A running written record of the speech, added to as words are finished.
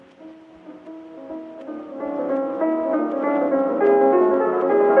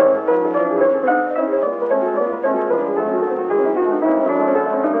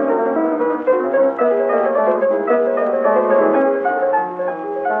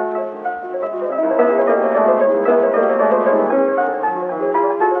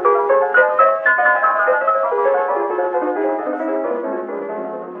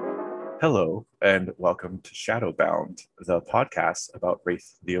and welcome to Shadowbound, the podcast about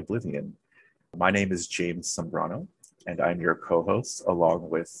Wraith the Oblivion. My name is James Sombrano, and I'm your co-host along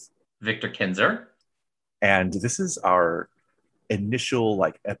with Victor Kinzer. And this is our initial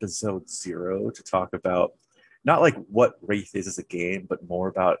episode 0 to talk about not what Wraith is as a game, but more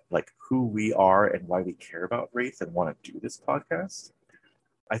about who we are and why we care about Wraith and want to do this podcast.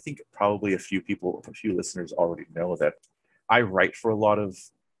 I think probably a few listeners already know that I write for a lot of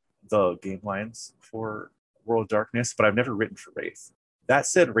the game lines for World of Darkness, but I've never written for Wraith. That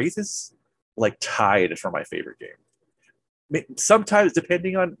said, Wraith is tied for my favorite game. Sometimes,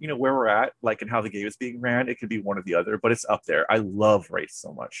 depending on where we're at, and how the game is being ran, it could be one or the other, but it's up there. I love Wraith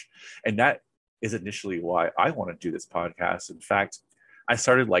so much, and that is initially why I want to do this podcast. In fact, I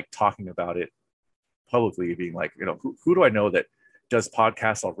started talking about it publicly, being who do I know that does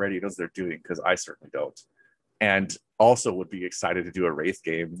podcasts already, knows what they're doing, because I certainly don't. And also would be excited to do a Wraith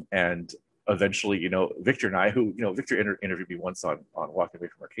game. And eventually, Victor and I, Victor interviewed me once on Walking Away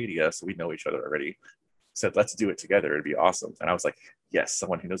from Arcadia, so we know each other already, said, let's do it together. It'd be awesome. And I was like, yes,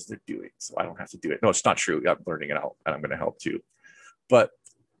 someone who knows what they're doing, so I don't have to do it. No, it's not true. I'm learning it out, and I'm going to help too. But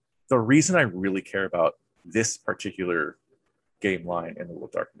the reason I really care about this particular game line in the World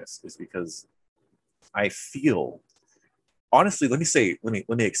of Darkness is because I feel, honestly, let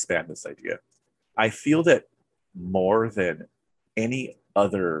me expand this idea. I feel that more than any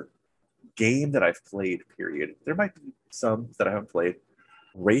other game that I've played, period, there might be some that I haven't played,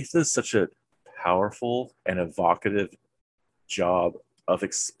 Wraith is such a powerful and evocative job of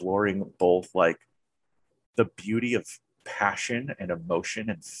exploring both the beauty of passion and emotion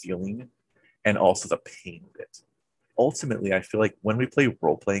and feeling, and also the pain of it. Ultimately, I feel like when we play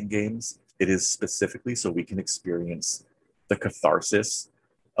role-playing games, it is specifically so we can experience the catharsis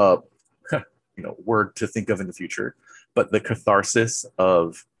of word to think of in the future, but the catharsis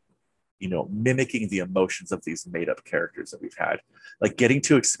of mimicking the emotions of these made-up characters that we've had, getting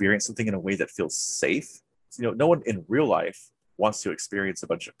to experience something in a way that feels safe. No one in real life wants to experience a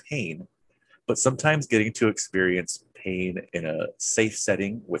bunch of pain, but sometimes getting to experience pain in a safe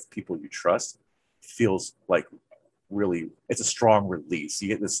setting with people you trust feels really, it's a strong release. You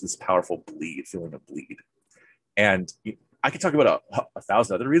get this powerful feeling of bleed. And I could talk about a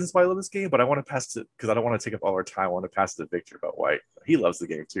thousand other reasons why I love this game, but I want to pass it, because I don't want to take up all our time. I want to pass it to Victor about why he loves the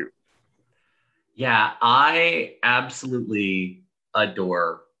game too. Yeah, I absolutely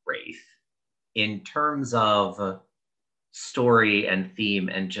adore Wraith in terms of story and theme,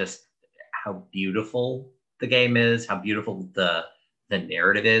 and just how beautiful the game is, how beautiful the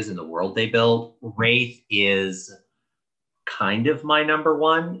narrative is, and the world they build. Wraith is kind of my number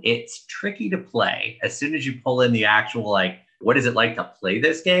one. It's tricky to play. As soon as you pull in the actual, what is it like to play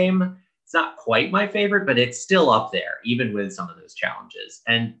this game? It's not quite my favorite, but it's still up there, even with some of those challenges.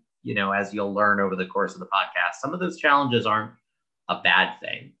 And, as you'll learn over the course of the podcast, some of those challenges aren't a bad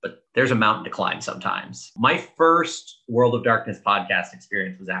thing, but there's a mountain to climb sometimes. My first World of Darkness podcast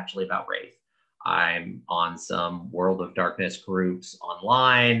experience was actually about Wraith. I'm on some World of Darkness groups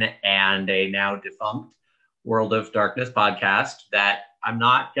online and a now defunct World of Darkness podcast that I'm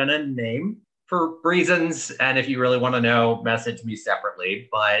not going to name for reasons. And if you really want to know, message me separately,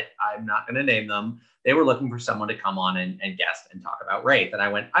 but I'm not going to name them. They were looking for someone to come on and guest and talk about Wraith. And I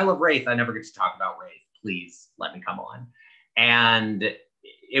went, I love Wraith. I never get to talk about Wraith. Please let me come on. And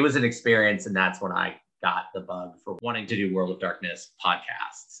it was an experience. And that's when I got the bug for wanting to do World of Darkness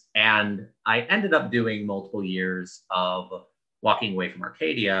podcasts. And I ended up doing multiple years of Walking Away from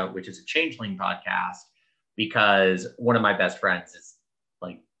Arcadia, which is a Changeling podcast, because one of my best friends is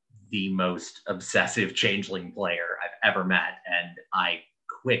the most obsessive Changeling player I've ever met. And I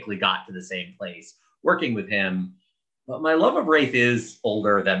quickly got to the same place working with him. But my love of Wraith is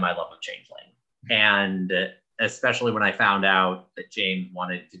older than my love of Changeling. And especially when I found out that James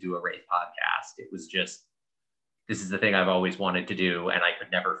wanted to do a Wraith podcast, it was just, this is the thing I've always wanted to do. And I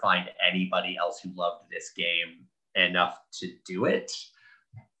could never find anybody else who loved this game enough to do it,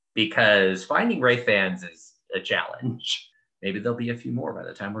 because finding Wraith fans is a challenge. Maybe there'll be a few more by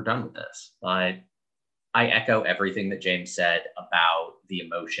the time we're done with this, but I echo everything that James said about the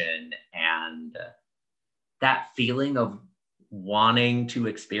emotion and that feeling of wanting to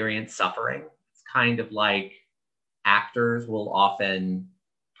experience suffering. It's kind of like actors will often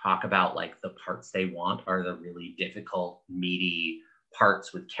talk about the parts they want are the really difficult, meaty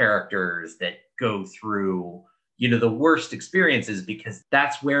parts with characters that go through the worst experiences, because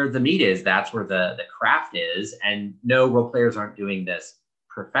that's where the meat is. That's where the craft is. And no, role players aren't doing this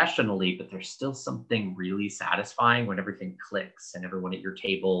professionally, but there's still something really satisfying when everything clicks and everyone at your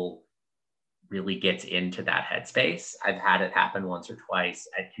table really gets into that headspace. I've had it happen once or twice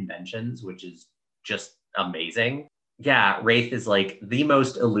at conventions, which is just amazing. Yeah, Wraith is like the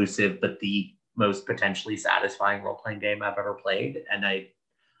most elusive, but the most potentially satisfying role-playing game I've ever played. And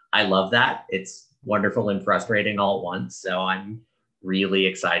I love that. It's wonderful and frustrating all at once. So I'm really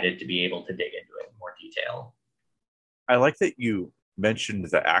excited to be able to dig into it in more detail. I like that you mentioned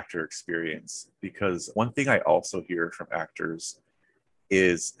the actor experience, because one thing I also hear from actors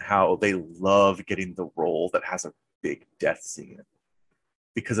is how they love getting the role that has a big death scene,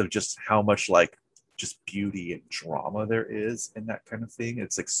 because of just how much like just beauty and drama there is in that kind of thing.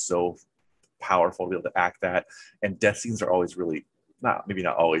 It's like so powerful to be able to act that. And death scenes are always really, not maybe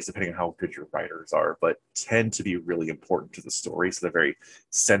not always, depending on how good your writers are, but tend to be really important to the story. So they're very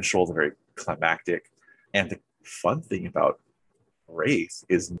central, they're very climactic. And the fun thing about Wraith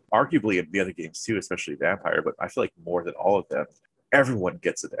is, arguably in the other games too, especially Vampire, but I feel like more than all of them, everyone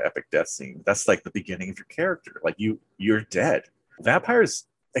gets an epic death scene. That's like the beginning of your character. Like you're dead. Vampires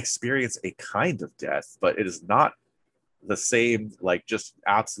experience a kind of death, but it is not the same, like just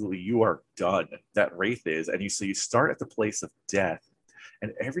absolutely you are done, that Wraith is. And you start at the place of death,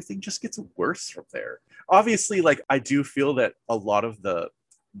 and everything just gets worse from there. Obviously, like I do feel that a lot of the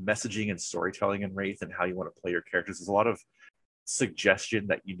messaging and storytelling in Wraith and how you want to play your characters is a lot of suggestion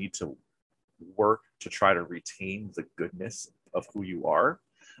that you need to work to try to retain the goodness of who you are,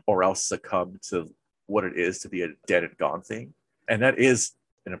 or else succumb to what it is to be a dead and gone thing. And that is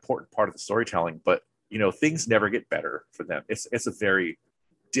an important part of the storytelling, but things never get better for them. It's a very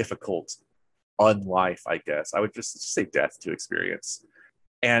difficult unlife, I guess I would just say, death to experience.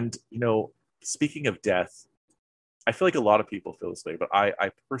 And speaking of death, I feel like a lot of people feel this way, but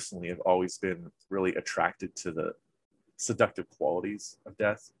I personally have always been really attracted to the seductive qualities of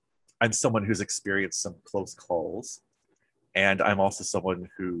death. I'm someone who's experienced some close calls, and I'm also someone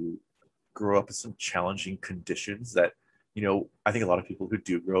who grew up in some challenging conditions that, I think a lot of people who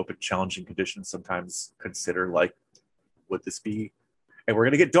do grow up in challenging conditions sometimes consider, like, would this be, and we're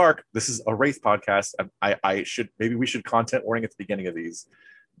going to get dark. This is a Wraith podcast. And maybe we should content warning at the beginning of these,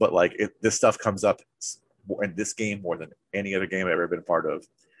 but like this stuff comes up in this game more than any other game I've ever been a part of.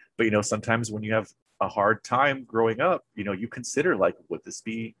 But, sometimes when you have a hard time growing up, you consider, like, would this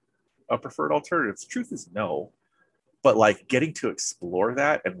be a preferred alternative? The truth is no. But like getting to explore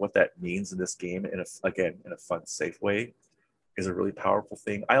that and what that means in this game in a fun, safe way is a really powerful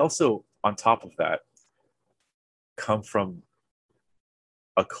thing. I also, on top of that, come from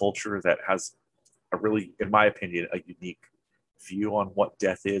a culture that has a really, in my opinion, a unique view on what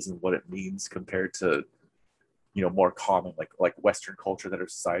death is and what it means compared to, more common like Western culture that our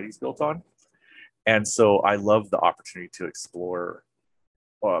society is built on. And so I love the opportunity to explore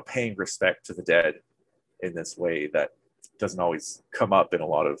paying respect to the dead in this way that doesn't always come up in a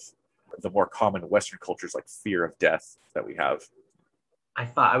lot of the more common Western cultures, like fear of death that we have.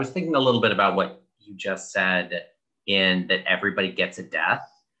 I was thinking a little bit about what you just said, in that everybody gets a death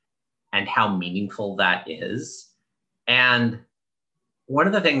and how meaningful that is. And one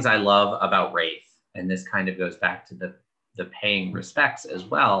of the things I love about Wraith, and this kind of goes back to the paying respects as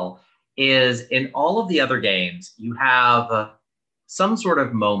well, is in all of the other games, you have some sort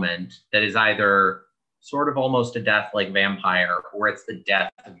of moment that is either sort of almost a death like Vampire, or it's the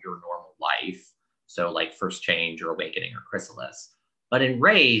death of your normal life. So like First Change or Awakening or Chrysalis. But in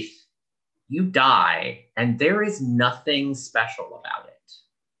Wraith, you die and there is nothing special about it.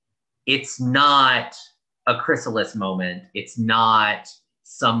 It's not a Chrysalis moment. It's not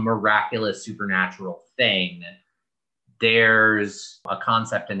some miraculous supernatural thing. There's a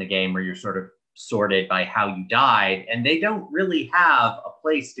concept in the game where you're sort of sorted by how you died, and they don't really have a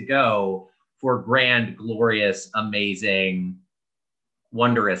place to go for grand, glorious, amazing,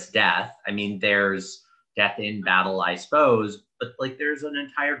 wondrous death. I mean, there's death in battle, I suppose, but like there's an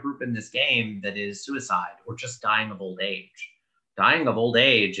entire group in this game that is suicide or just dying of old age. Dying of old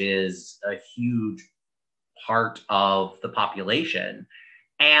age is a huge part of the population.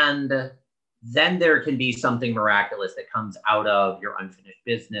 And then there can be something miraculous that comes out of your unfinished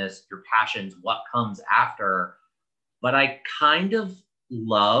business, your passions, what comes after. But I kind of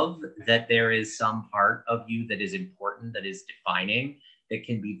love that there is some part of you that is important, that is defining, that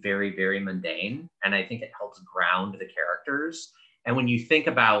can be very, very mundane. And I think it helps ground the characters. And when you think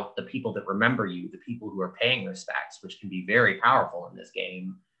about the people that remember you, the people who are paying respects, which can be very powerful in this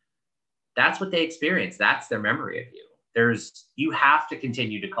game, that's what they experience. That's their memory of you. You have to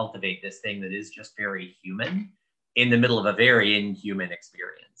continue to cultivate this thing that is just very human in the middle of a very inhuman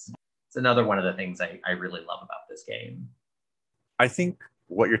experience. It's another one of the things I really love about this game. I think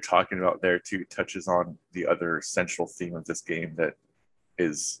what you're talking about there too touches on the other central theme of this game that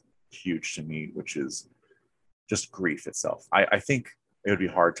is huge to me, which is just grief itself. I think it would be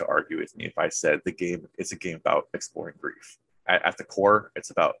hard to argue with me if I said the game is a game about exploring grief. At the core,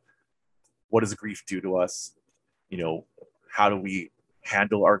 it's about what does grief do to us? You know, how do we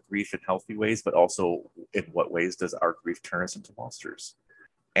handle our grief in healthy ways, but also in what ways does our grief turn us into monsters?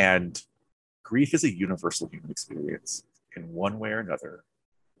 And grief is a universal human experience. In one way or another,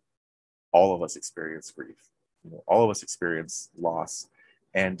 all of us experience grief. You know, all of us experience loss.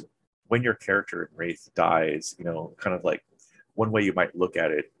 And when your character in Wraith dies, you know, kind of like one way you might look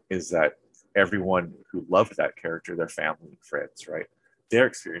at it is that everyone who loved that character, their family and friends, right? They're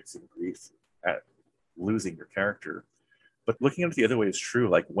experiencing grief at losing your character. But looking at it the other way is true.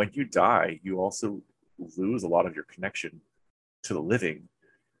 Like when you die, you also lose a lot of your connection to the living.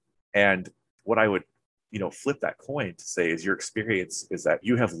 And what I would, you know, flip that coin to say is your experience is that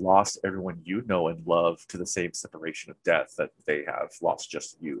you have lost everyone you know and love to the same separation of death that they have lost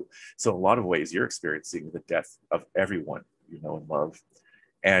just you. So in a lot of ways, you're experiencing the death of everyone you know and love.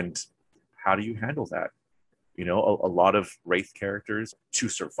 And how do you handle that? You know, a lot of Wraith characters to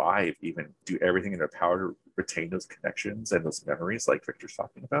survive even do everything in their power to retain those connections and those memories like Victor's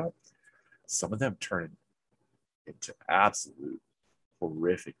talking about. Some of them turn into absolute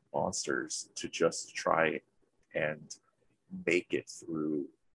horrific monsters to just try and make it through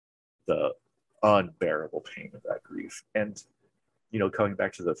the unbearable pain of that grief. And, you know, coming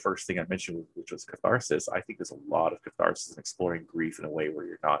back to the first thing I mentioned, which was catharsis, I think there's a lot of catharsis in exploring grief in a way where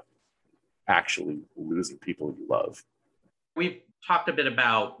you're not actually losing people you love. We've talked a bit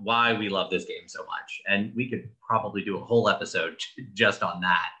about why we love this game so much, and we could probably do a whole episode just on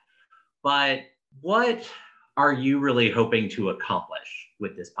that. But what are you really hoping to accomplish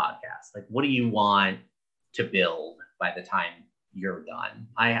with this podcast? Like, what do you want to build by the time you're done?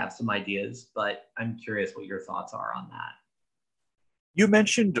 I have some ideas, but I'm curious what your thoughts are on that. You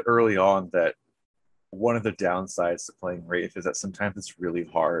mentioned early on that one of the downsides to playing Wraith is that sometimes it's really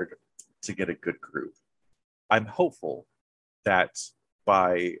hard to get a good group. I'm hopeful that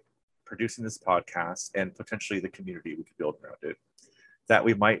by producing this podcast and potentially the community we could build around it, that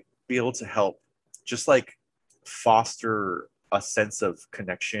we might be able to help just like foster a sense of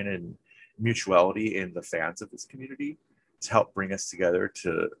connection and mutuality in the fans of this community to help bring us together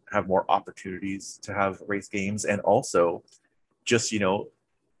to have more opportunities to have Wraith games, and also just, you know,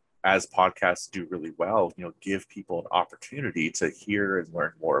 as podcasts do really well, you know, give people an opportunity to hear and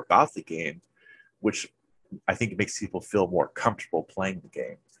learn more about the game, which I think makes people feel more comfortable playing the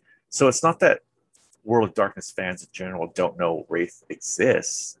game. So it's not that World of Darkness fans in general don't know Wraith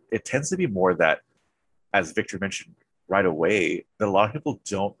exists. It tends to be more that, as Victor mentioned right away, that a lot of people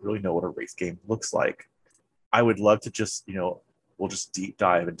don't really know what a Wraith game looks like. I would love to just, you know, we'll just deep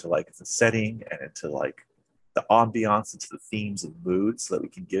dive into like the setting and into like the ambiance, into the themes and moods, so that we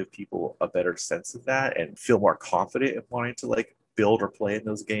can give people a better sense of that and feel more confident in wanting to like build or play in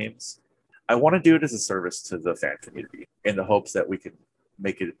those games. I want to do it as a service to the fan community in the hopes that we can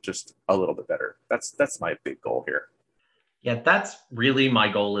make it just a little bit better. That's my big goal here. Yeah, that's really my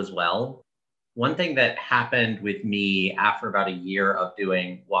goal as well. One thing that happened with me after about a year of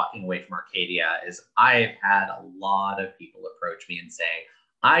doing Walking Away from Arcadia is I've had a lot of people approach me and say,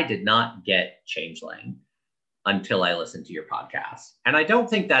 I did not get Changeling until I listened to your podcast. And I don't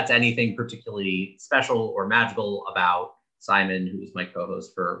think that's anything particularly special or magical about Simon, who's my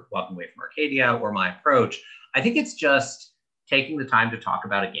co-host for Walking Away from Arcadia, or my approach. I think it's just taking the time to talk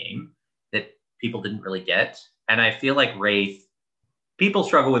about a game that people didn't really get. And I feel like Wraith, people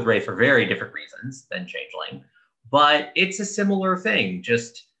struggle with Wraith for very different reasons than Changeling, but it's a similar thing,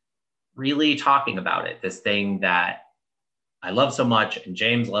 just really talking about it, this thing that I love so much and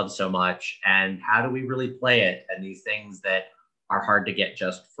James loves so much, and how do we really play it? And these things that are hard to get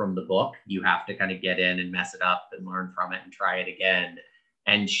just from the book, you have to kind of get in and mess it up and learn from it and try it again,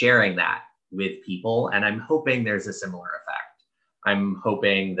 and sharing that with people. And I'm hoping there's a similar effect. I'm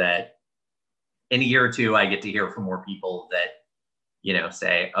hoping that in a year or two, I get to hear from more people that, you know,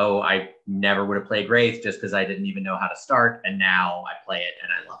 say, oh, I never would have played Wraith just because I didn't even know how to start. And now I play it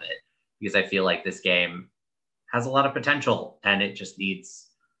and I love it, because I feel like this game has a lot of potential and it just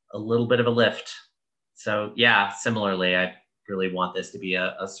needs a little bit of a lift. So yeah, similarly, I really want this to be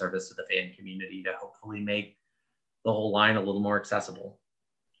a service to the fan community to hopefully make the whole line a little more accessible.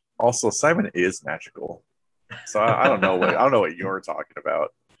 Also, Simon is magical, so I don't know what you're talking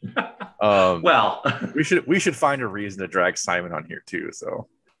about. Well, we should find a reason to drag Simon on here too. So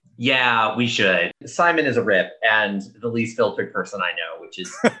yeah, we should. Simon is a rip and the least filtered person I know, which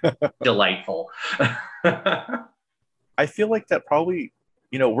is delightful. I feel like that probably,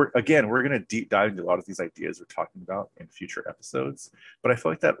 you know, we're going to deep dive into a lot of these ideas we're talking about in future episodes, but I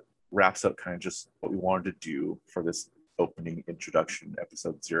feel like that wraps up kind of just what we wanted to do for this opening introduction,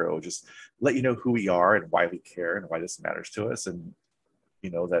 episode 0, just let you know who we are and why we care and why this matters to us. And,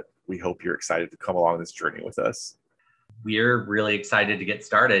 that we hope you're excited to come along this journey with us. We're really excited to get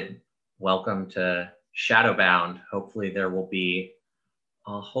started. Welcome to Shadowbound. Hopefully there will be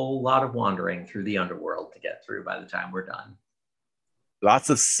a whole lot of wandering through the underworld to get through by the time we're done.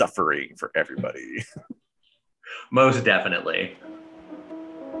 Lots of suffering for everybody. Most definitely.